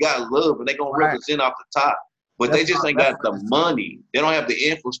definitely got love and they're going to represent off the top. But they just ain't got the money. They don't have the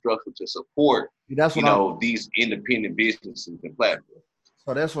infrastructure to support, these independent businesses and platforms.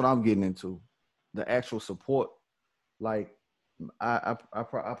 So that's what I'm getting into, the actual support. Like, I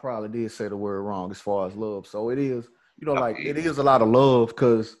probably did say the word wrong as far as love. So it is, it is a lot of love,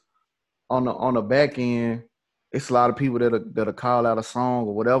 because on the back end, it's a lot of people that'll call out a song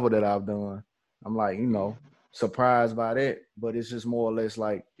or whatever that I've done. I'm like, surprised by that, but it's just more or less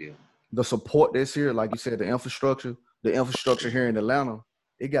like the support that's here. Like you said, the infrastructure here in Atlanta,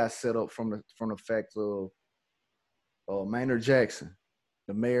 it got set up from the fact of Maynard Jackson,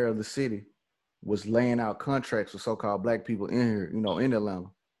 the mayor of the city, was laying out contracts with so-called black people in here, in Atlanta,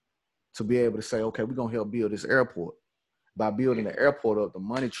 to be able to say, okay, we're going to help build this airport. By building the airport up, the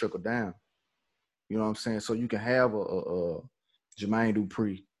money trickle down. You know what I'm saying? So you can have a Jermaine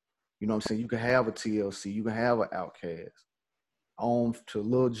Dupri. You know what I'm saying? You can have a TLC. You can have an Outkast. On to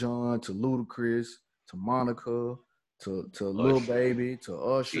Lil Jon, to Ludacris, to Monica, to Lil Baby, to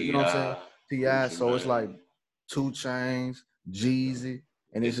Usher. You know what I'm saying? T.I. So it's like 2 Chainz, Jeezy,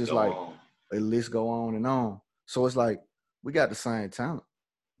 and it's just like, a list go on and on. So it's like, we got the same talent.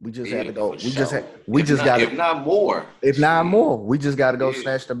 We just had to go. If not more. If not more, we just got to go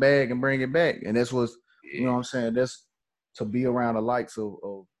snatch the bag and bring it back. And that's what's, you know what I'm saying? That's to be around the likes of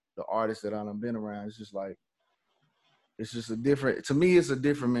the artists that I've been around. It's just like, it's just a different, to me, it's a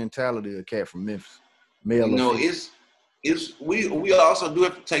different mentality of cat from Memphis. We also do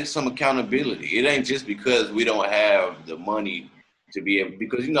have to take some accountability. It ain't just because we don't have the money to be able,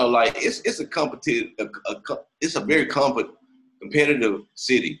 because it's a competitive, it's a very competitive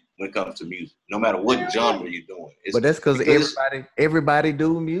city when it comes to music, no matter what genre you're doing. But that's because everybody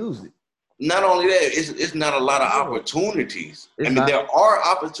do music. Not only that, it's not a lot of opportunities. There are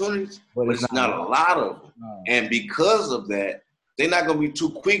opportunities, but it's not a lot of them. No. And because of that, they're not gonna be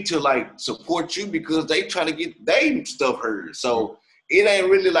too quick to support you, because they trying to get their stuff heard. So it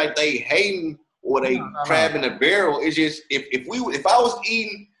ain't really like they hating or they crabbing the barrel. It's just if I was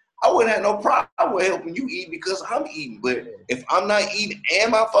eating, I wouldn't have no problem with helping you eat because I'm eating. But if I'm not eating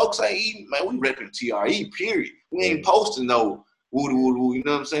and my folks ain't eating, man, we repping TRE, period. We ain't posting no woo-woo, you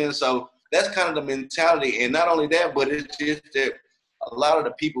know what I'm saying? So that's kind of the mentality. And not only that, but it's just that a lot of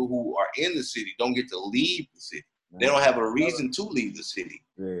the people who are in the city don't get to leave the city. They don't have a reason to leave the city.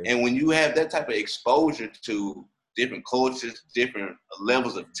 Yeah. And when you have that type of exposure to different cultures, different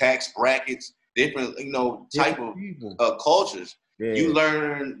levels of tax brackets, different, type of cultures, you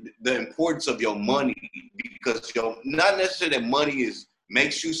learn the importance of your money, because not necessarily that money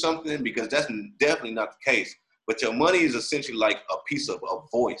makes you something, because that's definitely not the case. But your money is essentially like a piece of a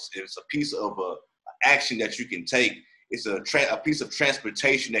voice. It's a piece of action that you can take. It's a piece of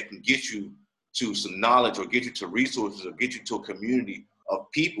transportation that can get you to some knowledge, or get you to resources, or get you to a community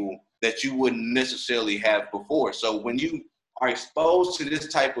of people that you wouldn't necessarily have before. So when you are exposed to this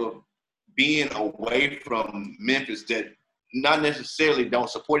type of being away from Memphis, that not necessarily don't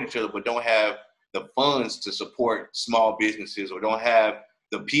support each other, but don't have the funds to support small businesses or don't have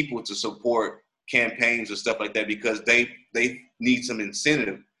the people to support campaigns or stuff like that because they need some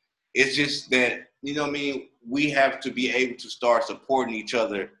incentive. It's just that, you know what I mean, we have to be able to start supporting each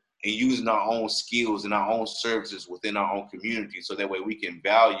other and using our own skills and our own services within our own community so that way we can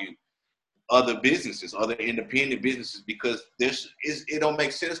value other businesses, other independent businesses, because it don't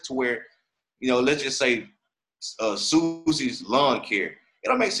make sense to where, you know, let's just say Susie's Lawn Care. It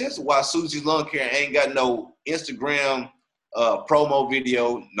don't make sense why Susie's Lawn Care ain't got no Instagram promo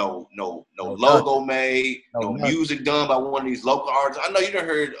video, no logo made, no music done by one of these local artists. I know you done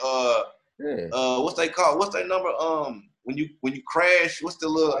heard what's they call? What's that number? When you crash, what's the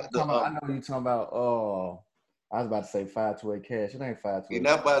little? I know what you're talking about. I was about to say 528 cash. It ain't 528. It's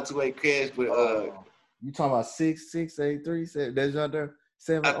not 528 cash, but you talking about 6683? That's out there.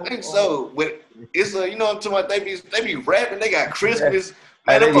 I think so. But it's you know what I'm talking about. They be rapping. They got Christmas.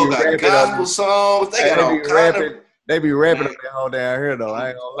 Man, them folks got gospel songs. They got all kind of. They be rapping up that whole down here though. I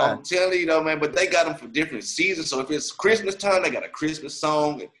ain't gonna lie. I'm telling you though, man. But they got them for different seasons. So if it's Christmas time, they got a Christmas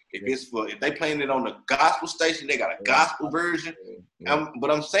song. If they playing it on the gospel station, they got a gospel version. But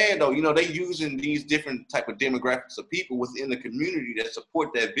I'm saying though, you know, they using these different type of demographics of people within the community that support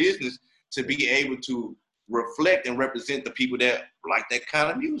that business to be able to reflect and represent the people that like that kind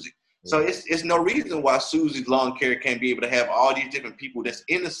of music. So it's no reason why Susie's Lawn Care can't be able to have all these different people that's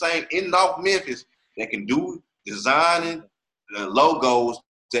in North Memphis that can do designing logos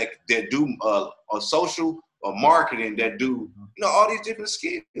that do social or marketing that do, you know, all these different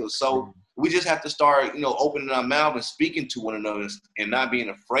skills. So we just have to start, you know, opening our mouth and speaking to one another and not being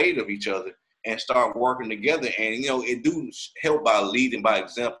afraid of each other and start working together. And, you know, it do help by leading by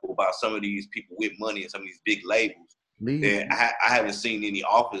example by some of these people with money and some of these big labels. That I haven't seen any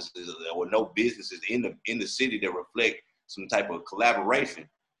offices or no businesses in the city that reflect some type of collaboration.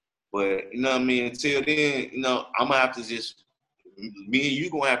 But, you know what I mean, until then, you know, I'm going to have to just, me and you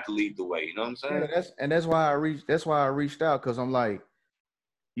going to have to lead the way, you know what I'm saying? Yeah, that's why I reached out, because I'm like,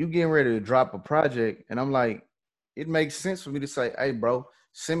 you getting ready to drop a project, and I'm like, it makes sense for me to say, hey, bro,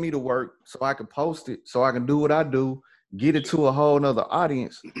 send me the work so I can post it, so I can do what I do, get it to a whole nother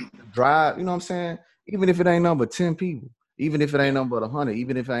audience, drive, you know what I'm saying? Even if it ain't number 10 people, even if it ain't number 100,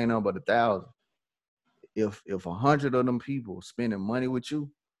 even if it ain't number 1,000, if 100 of them people spending money with you,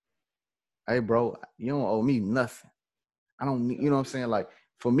 hey, bro, you don't owe me nothing. I don't, you know what I'm saying? Like,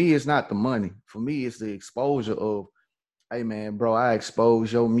 for me, it's not the money. For me, it's the exposure of, hey, man, bro, I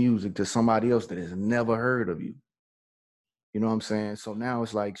expose your music to somebody else that has never heard of you. You know what I'm saying? So now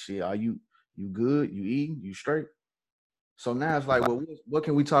it's like, shit, are you good? You eating? You straight? So now it's like, well, what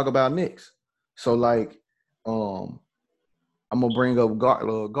can we talk about next? So like, I'm gonna bring up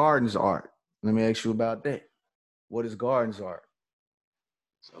Gardens art. Let me ask you about that. What is Gardens art?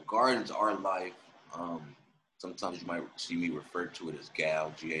 So Gardens Art Life, sometimes you might see me refer to it as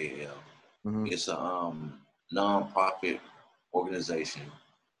GAL, G-A-L. Mm-hmm. It's a nonprofit organization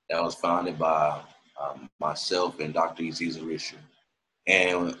that was founded by myself and Dr. Aziza Risher.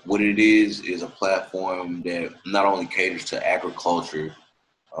 And what it is a platform that not only caters to agriculture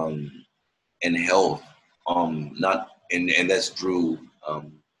and health, and that's through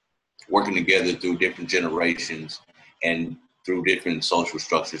working together through different generations and through different social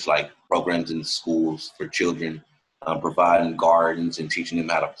structures like programs in the schools for children, providing gardens and teaching them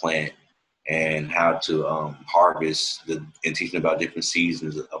how to plant and how to harvest and teaching about different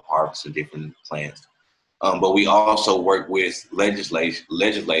seasons of harvest and different plants. But we also work with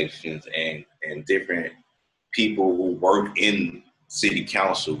legislations and different people who work in city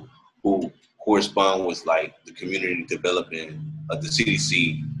council who correspond with like the community development of the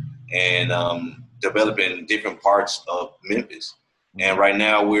CDC and developing different parts of Memphis. And right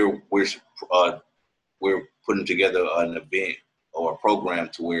now we're putting together an event or a program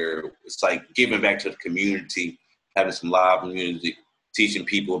to where it's like giving back to the community, having some live music, teaching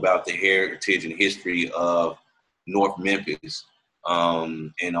people about the heritage and history of North Memphis,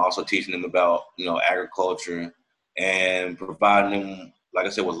 and also teaching them about, you know, agriculture and providing them, like I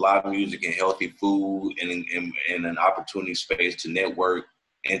said, with live music and healthy food and an opportunity space to network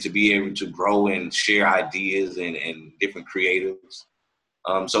and to be able to grow and share ideas and different creatives.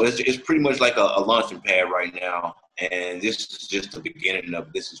 So it's pretty much like a launching pad right now. And this is just the beginning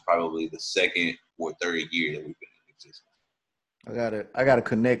of, this is probably the second or third year that we've been in existence. I gotta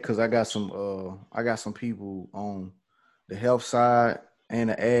connect, because I got some people on the health side and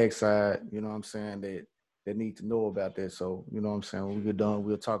the ag side, you know what I'm saying, that need to know about that. So, you know what I'm saying, when we get done,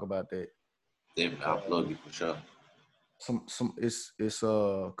 we'll talk about that. Definitely, I'll plug you for sure. it's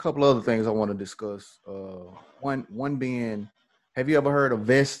a couple other things I want to discuss. One being, have you ever heard of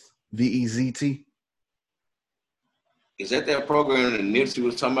Vest, VEZT? Is that program that Nipsey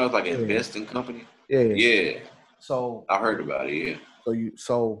was talking about, like an Yeah. investing company? Yeah. Yeah, So I heard about it. Yeah.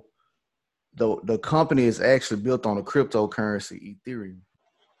 so the company is actually built on a cryptocurrency, Ethereum.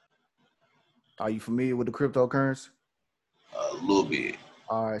 Are you familiar with the cryptocurrency? A little bit.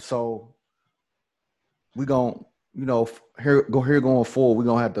 All right, so we gon' here going forward, we're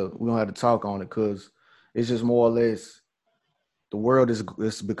gonna have to talk on it because it's just more or less the world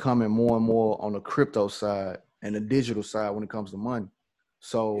is becoming more and more on the crypto side and the digital side when it comes to money.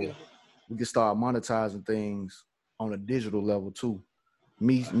 So Yeah. we can start monetizing things on a digital level too.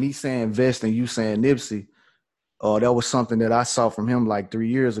 Me saying Vest and you saying Nipsey, that was something that I saw from him like 3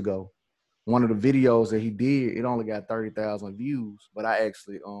 years ago. One of the videos that he did, it only got 30,000 views, but I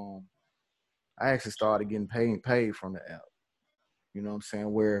actually started getting paid from the app. You know what I'm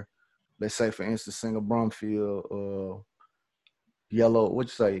saying? Where, let's say for instance, Singer Brumfield, yellow, what you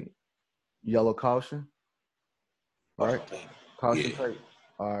say, yellow caution, right? Caution Yeah. tape.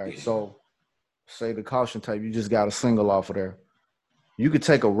 All right. Yeah. So say the caution tape, you just got a single off of there. You could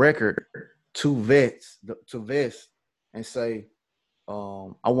take a record to Vest and say,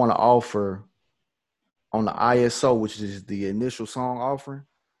 I want to offer on the ISO, which is the initial song offering.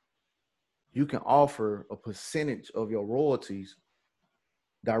 You can offer a percentage of your royalties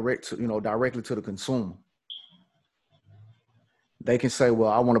directly to the consumer. They can say,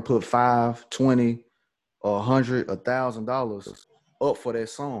 well, I want to put 5, 20, or 100, $1,000 up for that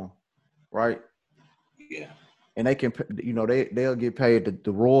song, right? Yeah. And they can, they'll get paid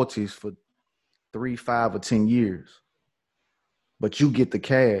the royalties for 3, 5, or 10 years. But you get the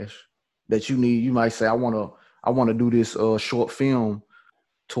cash that you need. You might say, I want to do this short film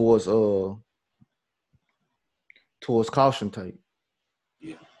towards caution tape.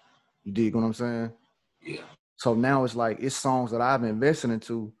 Yeah. You dig what I'm saying? Yeah. So now it's like it's songs that I've invested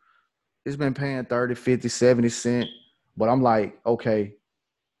into. It's been paying 30, 50, 70 cents. But I'm like, okay,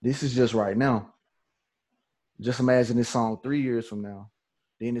 this is just right now. Just imagine this song 3 years from now,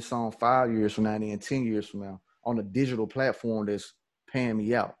 then this song 5 years from now, and then 10 years from now on a digital platform that's paying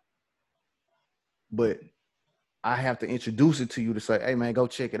me out. But I have to introduce it to you to say, hey man, go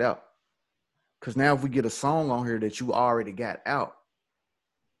check it out. Because now if we get a song on here that you already got out,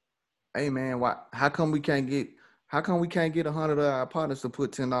 hey man, how come we can't get 100 of our partners to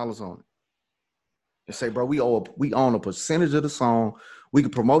put $10 on it? And say, bro, we own a percentage of the song. We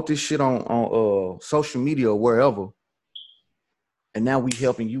can promote this shit on social media or wherever. And now we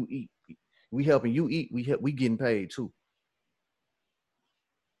helping you eat. We helping you eat. We getting paid too.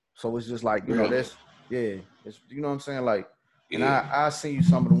 So it's just like, that's it's, you know what I'm saying? Like, and I seen you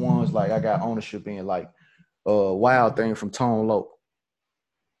some of the ones like I got ownership in, like Wild Thing from Tone Loc.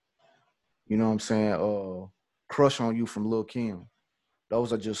 You know what I'm saying? Crush on You from Lil Kim.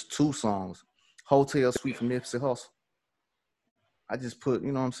 Those are just 2 songs. Hotel Suite from Nipsey Hussle. I just put,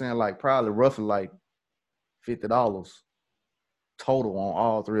 you know what I'm saying, like probably roughly like $50 total on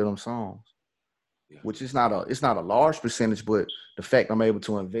all 3 of them songs. Yeah. Which is not a large percentage, but the fact I'm able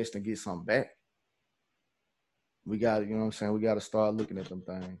to invest and get something back, we got to, you know what I'm saying, we got to start looking at them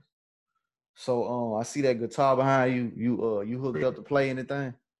things. So I see that guitar behind you. You hooked up to play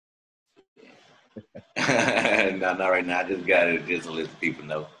anything? No, not right now. I just got it just to let the people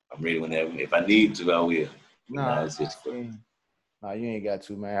know. I'm ready whenever. If I need to, I will. Nah, it's just you ain't got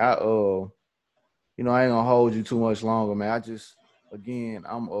to, man. I ain't gonna hold you too much longer, man. I just, again,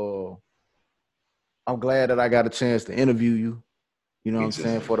 I'm glad that I got a chance to interview you. You know what I'm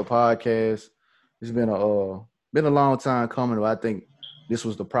saying, for the podcast. It's been a long time coming, but I think this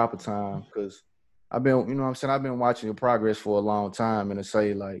was the proper time because I've been, you know what I'm saying, I've been watching your progress for a long time, and to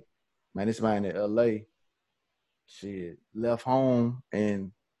say like, man, this man in LA, shit, left home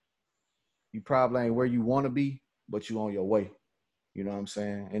and you probably ain't where you want to be, but you on your way. You know what I'm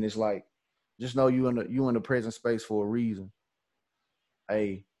saying? And it's like, just know you in the present space for a reason.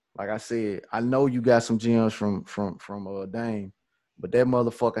 Hey, like I said, I know you got some gems from Dame, but that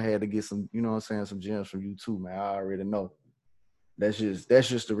motherfucker had to get some, you know what I'm saying, some gems from you too, man. I already know. That's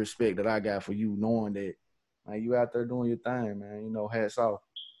just the respect that I got for you, knowing that, man, you out there doing your thing, man. You know, hats off.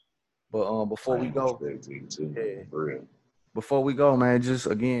 But before we go, before we go, man, just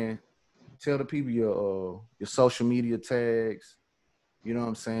again, tell the people your social media tags. You know what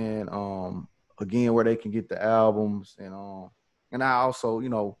I'm saying? Again, where they can get the albums, and I also, you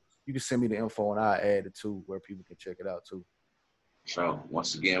can send me the info and I add it too, where people can check it out too. So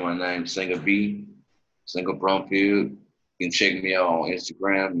once again, my name is Singer B, Singer Brumfield. You can check me out on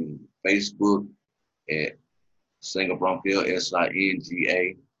Instagram and Facebook at Singer Bromfield,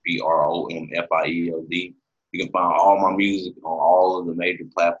 SINGABROMFIELD. You can find all my music on all of the major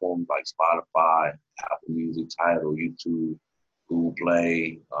platforms like Spotify, Apple Music, Tidal, YouTube, Google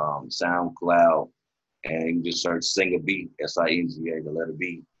Play, SoundCloud, and you can just search Singa Beat, SINGA, the letter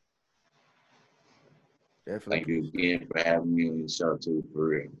B. Definitely. Thank you again for having me on your show too, for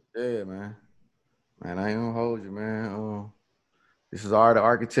real. Yeah, man. Man, I ain't gonna hold you, man. This is Art the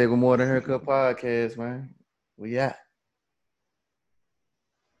Architect with More Than Haircut podcast, man. We out.